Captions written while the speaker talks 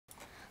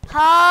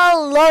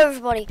Hello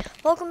everybody,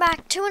 welcome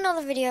back to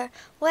another video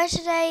where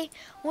today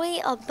we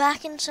are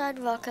back inside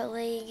Rocket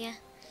League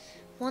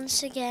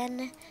once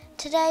again.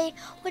 Today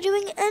we're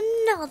doing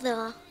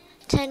another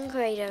 10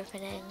 crate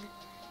opening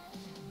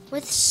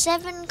with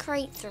 7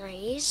 crate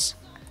 3s,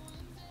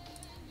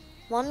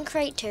 1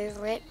 crate 2,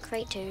 rip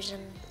crate 2s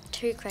and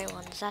 2 crate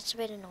 1s. That's a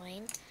bit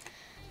annoying.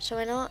 So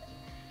we're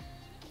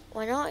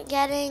not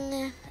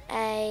getting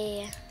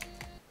a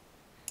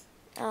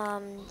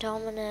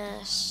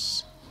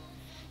Dominus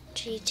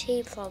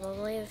GT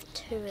probably with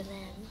 2 of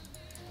them,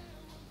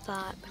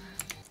 but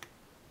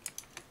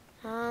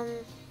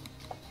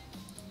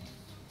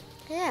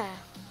yeah,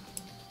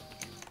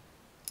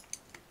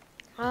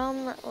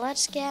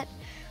 let's get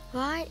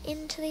right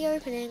into the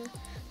opening.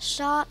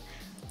 Start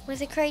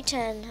with a crate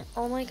 10.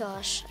 Oh my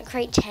gosh, a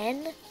crate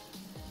 10?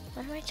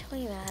 What am I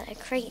talking about? A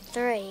crate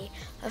 3.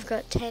 I've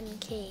got 10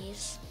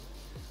 keys.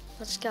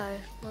 Let's go,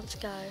 let's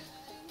go,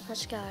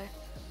 let's go.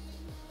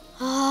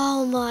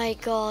 Oh my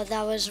god,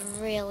 that was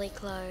really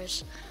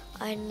close.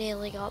 I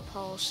nearly got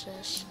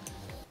pulses.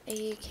 Are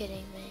you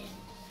kidding me?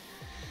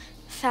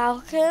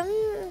 Falcon?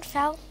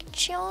 I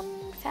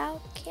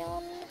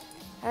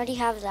already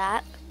have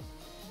that.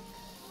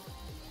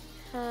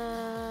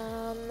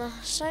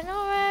 So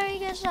not very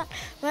good stuff.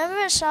 Remember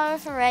it started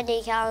with a red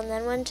decal and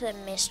then went to the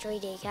mystery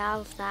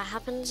decal. If that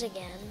happens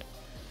again.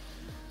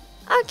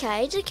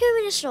 Okay,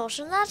 Takumi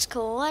distortion, that's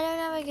cool. I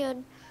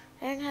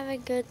don't have a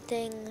good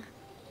thing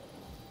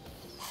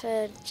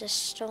for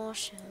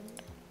distortion.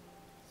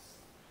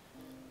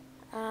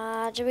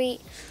 I'll do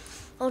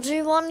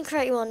 1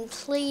 crate 1,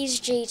 please.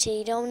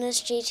 GT.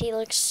 Dominus GT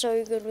looks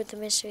so good with the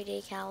mystery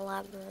decal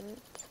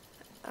labyrinth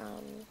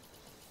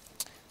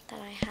that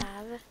I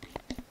have.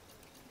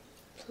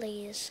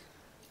 Please.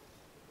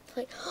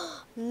 Please.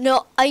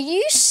 No, are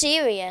you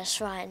serious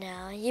right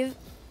now?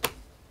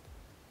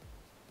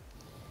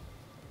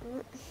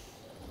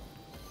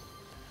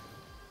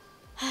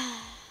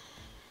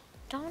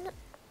 Dominus.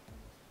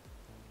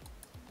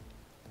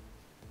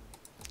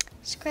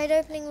 This crate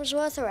opening was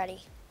worth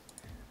already.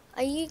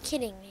 Are you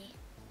kidding me?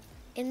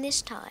 In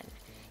this time,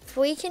 if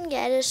we can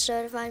get a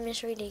certified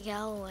mystery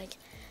decal, like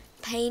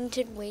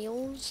painted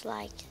wheels,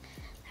 like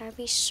that would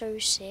be so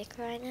sick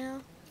right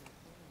now.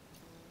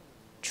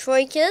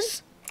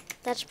 Troikas,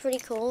 that's pretty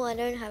cool. I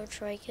don't have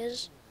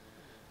troikas.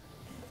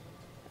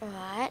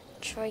 Alright,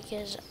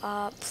 troikas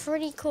are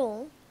pretty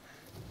cool,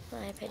 in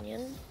my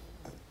opinion.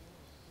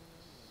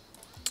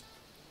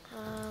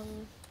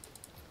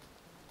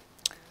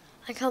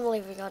 I can't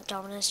believe we got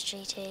Dominus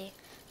GT.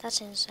 That's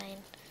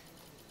insane.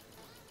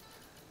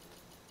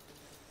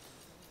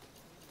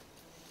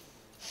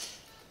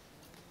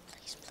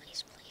 Please,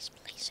 please, please,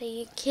 please. Are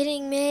you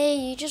kidding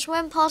me? You just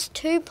went past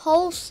 2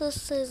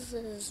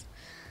 pulses.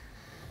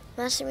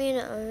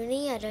 Massimmune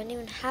only? I don't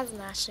even have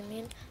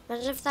Massimmune.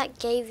 Imagine if that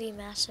gave you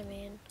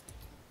Massimmune.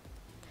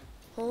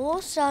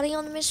 Oh, starting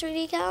on the mystery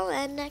decal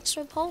and next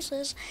with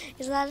pulses.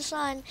 Is that a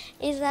sign?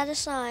 Is that a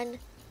sign?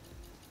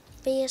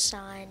 Be a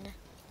sign.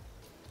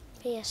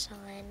 Be a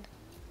sign.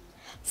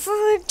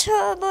 For a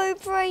turbo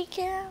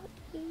breakout!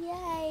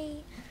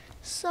 Yay!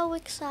 So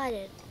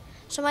excited.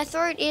 So my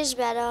throat is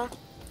better,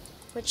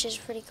 which is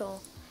pretty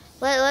cool.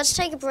 Let's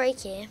take a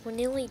break here. We're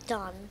nearly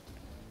done.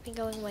 Been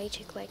going way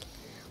too quick.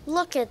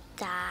 Look at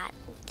that.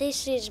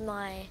 This is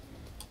my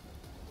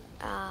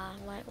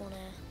might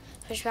wanna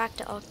switch back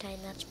to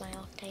Octane. That's my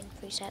Octane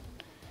preset.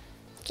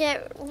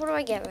 What do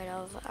I get rid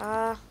of?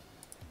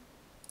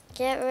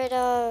 Get rid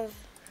of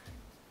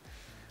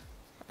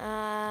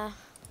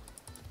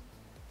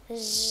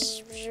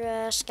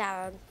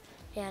Scarab.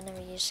 Yeah, I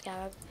never used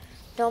Scarab.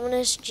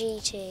 Dominus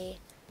GT.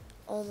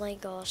 Oh my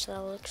gosh,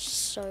 that looks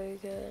so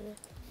good.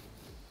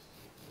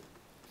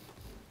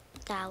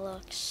 That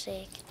looks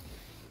sick.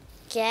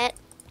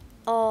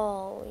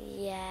 Oh,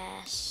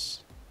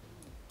 yes.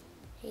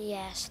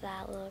 Yes,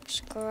 that looks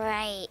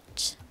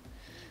great.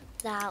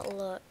 That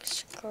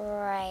looks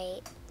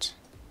great.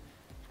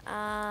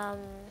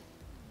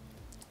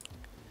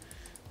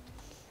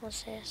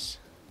 What's this?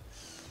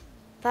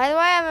 By the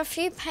way, I have a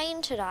few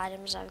painted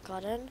items I've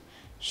gotten.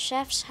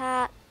 Chef's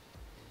hat.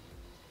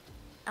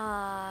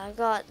 I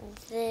got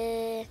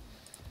the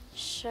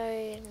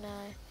show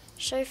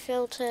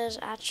filters,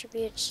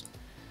 attributes,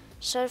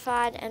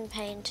 certified and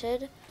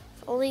painted.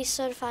 All these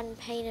certified and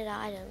painted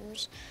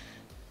items.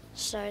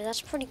 So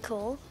that's pretty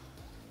cool.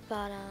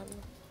 But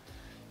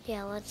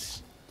yeah,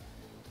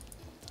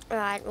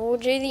 alright, we'll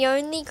do the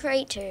only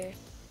crate 2.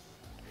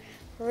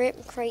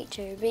 Rip crate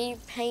 2. Be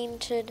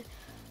painted.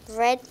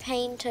 Red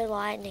painted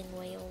lightning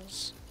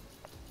wheels.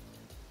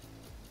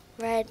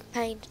 Red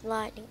painted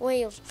lightning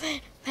wheels.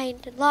 Red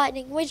painted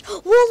lightning wheels.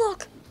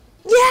 Warlock!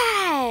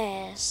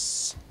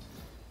 Yes!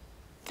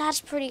 That's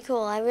pretty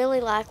cool. I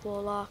really like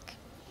Warlock.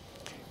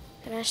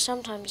 And I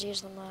sometimes use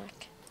the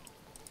mark.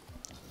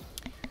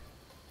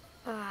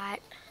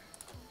 Alright.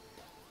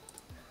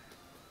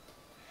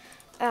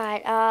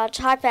 Alright,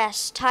 type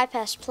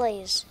S,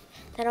 please.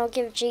 Then I'll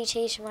give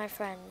GT to my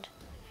friend.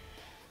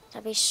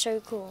 That'd be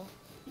so cool.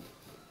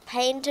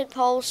 painted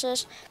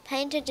pulses,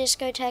 painted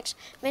discotheques,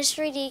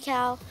 mystery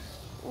decal,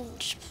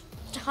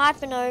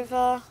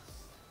 hypernova.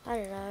 I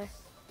don't know.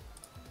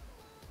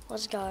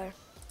 Let's go.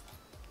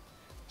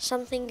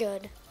 Something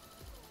good.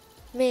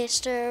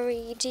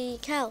 Mystery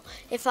decal.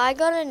 If I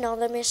got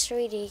another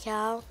mystery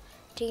decal,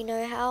 do you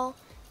know how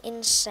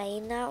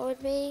insane that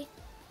would be?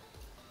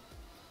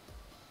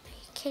 Are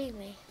you kidding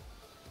me?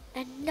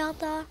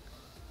 Another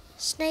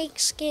snake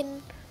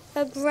skin,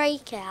 a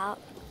breakout.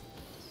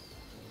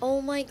 Oh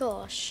my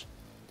gosh.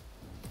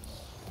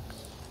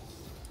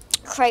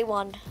 Crate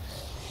 1.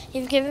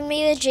 You've given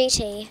me the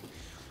GT.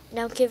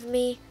 Now give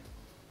me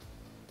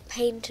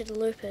painted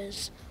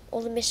loopers.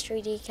 Or the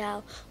mystery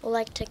decal. Or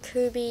like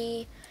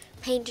Takubi.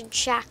 Painted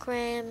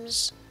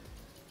chakrams.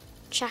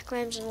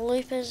 Chakrams and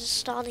loopers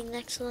starting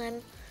next to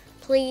them.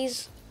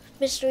 Please.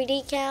 Mystery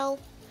decal.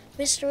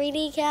 Mystery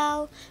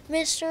decal.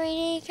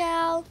 Mystery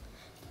decal.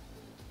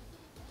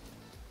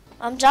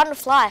 I'm done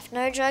with life.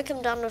 No joke,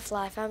 I'm done with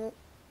life. Are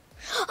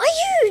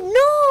you?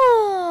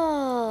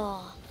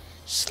 No!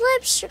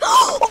 Slipstream.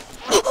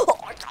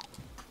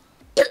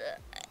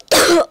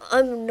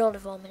 I'm not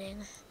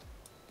vomiting.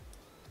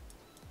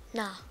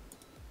 Nah.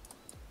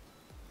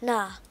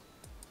 Nah.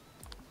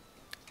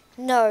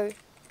 No.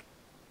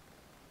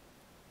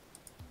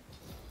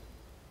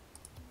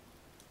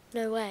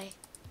 No way.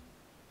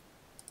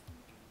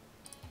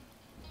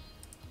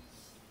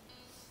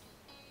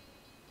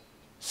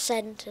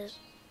 Centered.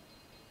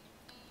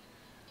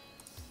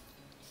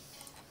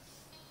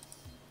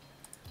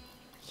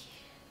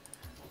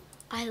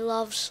 I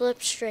love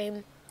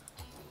Slipstream.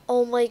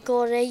 Oh my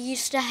god, I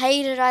used to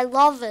hate it. I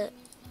love it.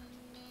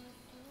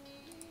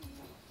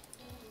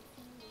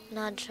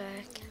 Not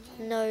joke.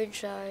 No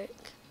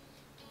joke.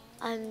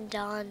 I'm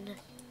done.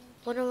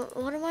 What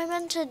am I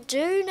meant to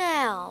do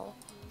now?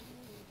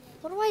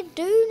 What do I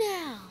do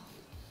now?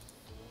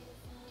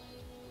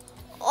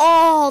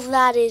 Oh,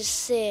 that is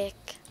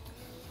sick.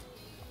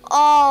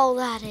 Oh,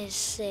 that is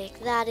sick.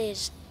 That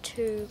is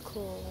too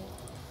cool.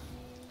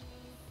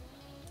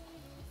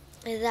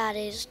 That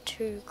is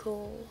too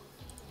cool.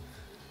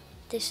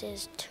 This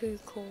is too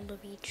cool to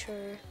be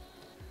true.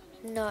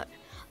 No.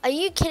 Are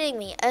you kidding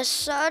me? A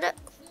soda...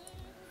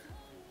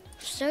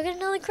 Still get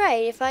another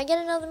crate if I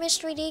get another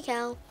mystery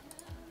decal.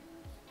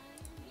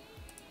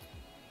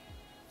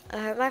 I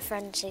hope my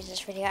friend sees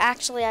this video.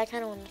 Actually, I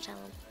kind of want to tell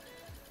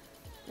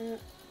him.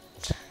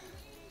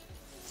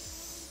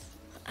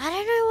 I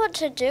don't know what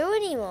to do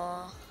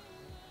anymore.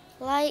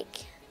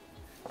 Like,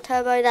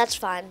 Turbo, that's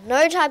fine.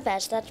 No type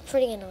S, that's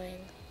pretty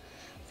annoying.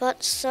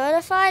 But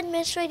certified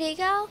mystery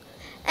decal,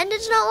 and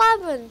it's not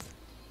Labyrinth.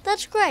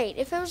 That's great.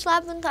 If it was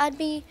Labyrinth, I'd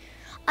be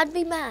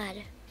mad.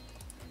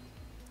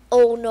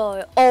 Oh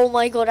no. Oh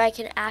my god, I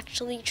can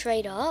actually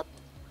trade up.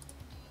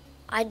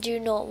 I do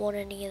not want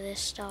any of this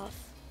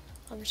stuff.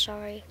 I'm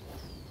sorry.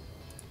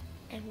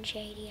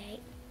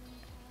 MJ88.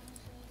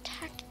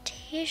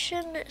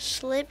 Tactician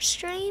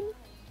Slipstream?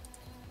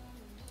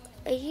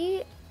 Are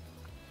you...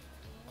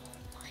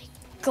 Oh my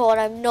god,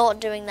 I'm not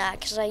doing that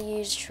because I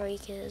use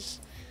Shriekers.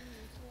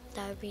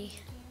 That would be...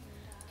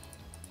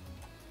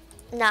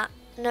 Nah,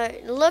 no,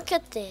 look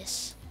at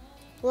this.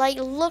 Like,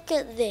 look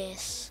at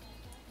this.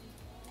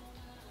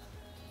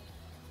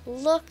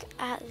 Look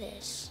at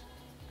this.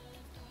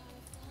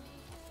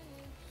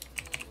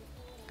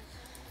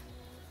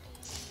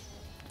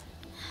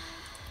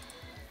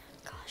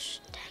 Gosh,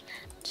 dang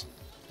it.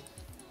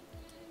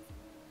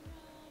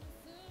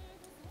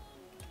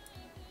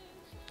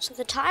 So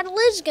the title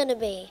is gonna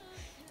be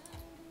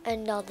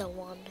another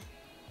one.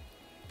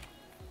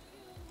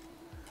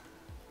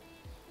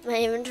 My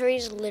inventory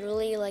is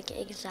literally like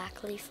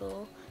exactly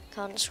full.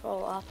 Can't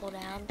scroll up or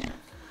down.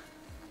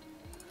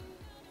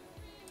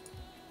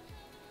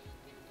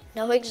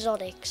 No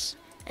exotics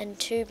and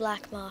 2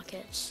 black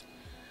markets.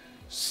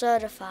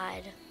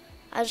 Certified.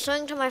 I was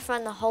talking to my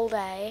friend the whole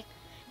day.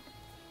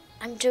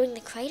 I'm doing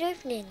the crate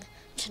opening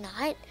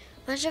tonight.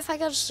 Imagine if I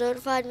got a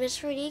certified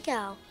mystery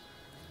decal.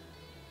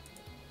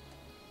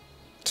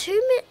 2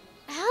 minutes.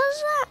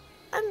 How's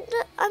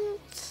that? I'm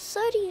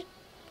 30.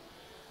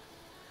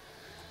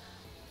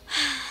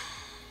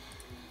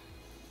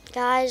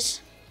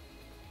 Guys,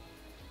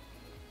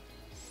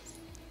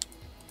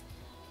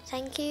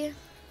 thank you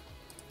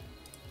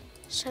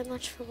so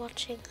much for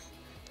watching.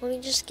 Let me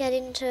just get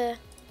into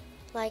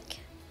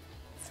like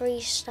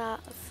freestyle.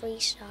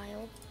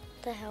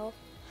 The hell?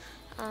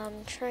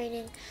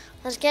 Training.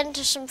 Let's get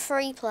into some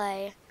free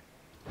play.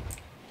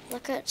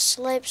 Look at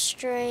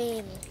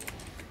Slipstream.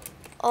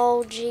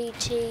 Oh,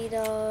 GT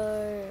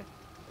though.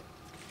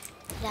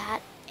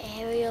 That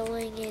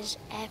aerialing is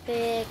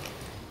epic.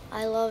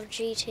 I love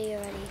GT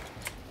already.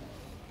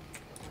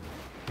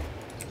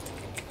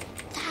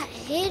 That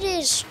hit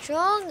is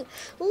strong.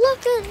 Look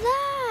at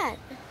that.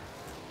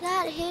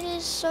 That hit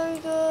is so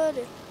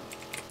good.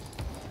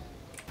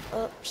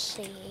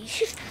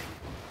 Oopsie.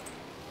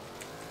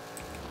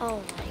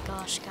 Oh my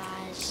gosh,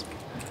 guys.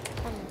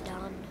 I'm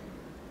done.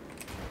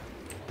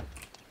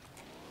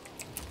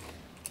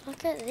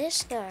 Look at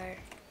this though.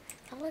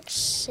 That looks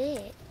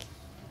sick.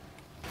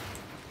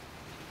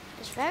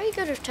 He's very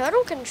good with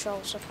turtle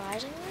control,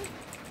 surprisingly.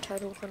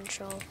 Total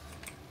control.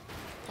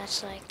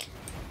 That's like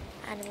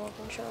animal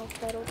control,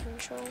 turtle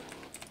control.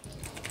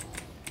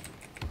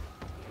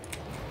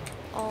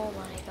 Oh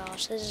my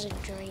gosh, this is a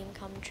dream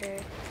come true.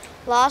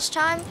 Last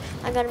time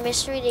I got a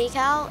mystery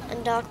decal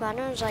and Dark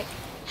Matter was like,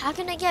 how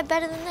can it get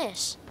better than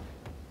this?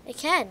 It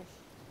can.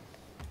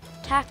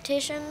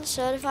 Tactician,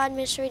 certified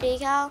mystery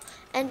decal,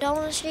 and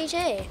Dominus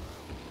GT.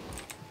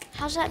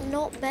 How's that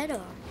not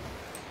better?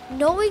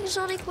 No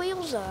exotic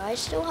wheels though, I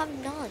still have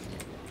none.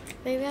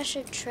 Maybe I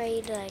should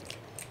trade like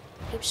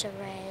heaps of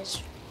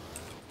rares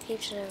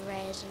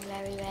and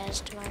very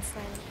rares to my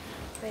friend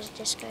for his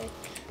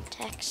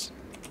discotheques.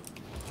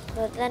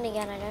 But then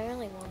again, I don't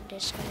really want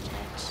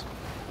discotheques.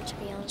 To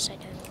be honest, I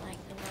don't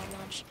like them that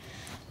much.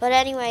 But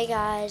anyway,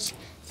 guys,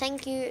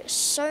 thank you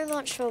so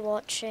much for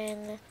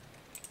watching.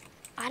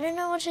 I don't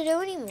know what to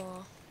do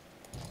anymore.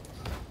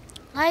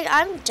 Like,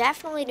 I'm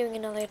definitely doing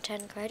another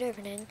 10 crate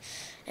opening.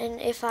 And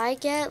if I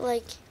get,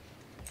 like,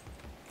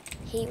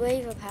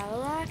 Heatwave or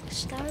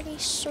Parallax, that would be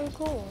so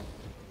cool.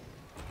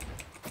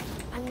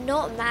 I'm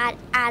not mad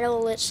at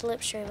all at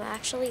Slipstream. I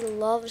actually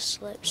love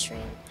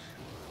Slipstream.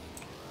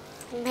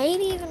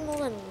 Maybe even more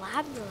than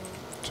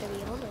Labyrinth, to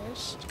be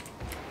honest.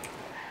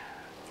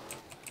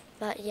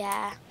 But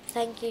yeah,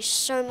 thank you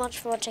so much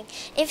for watching.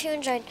 If you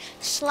enjoyed,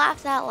 slap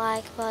that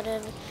like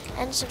button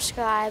and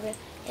subscribe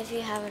if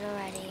you haven't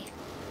already.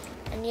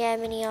 And yeah,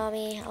 Mini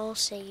Army, I'll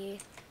see you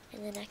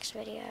in the next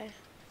video.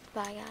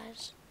 Bye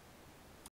guys.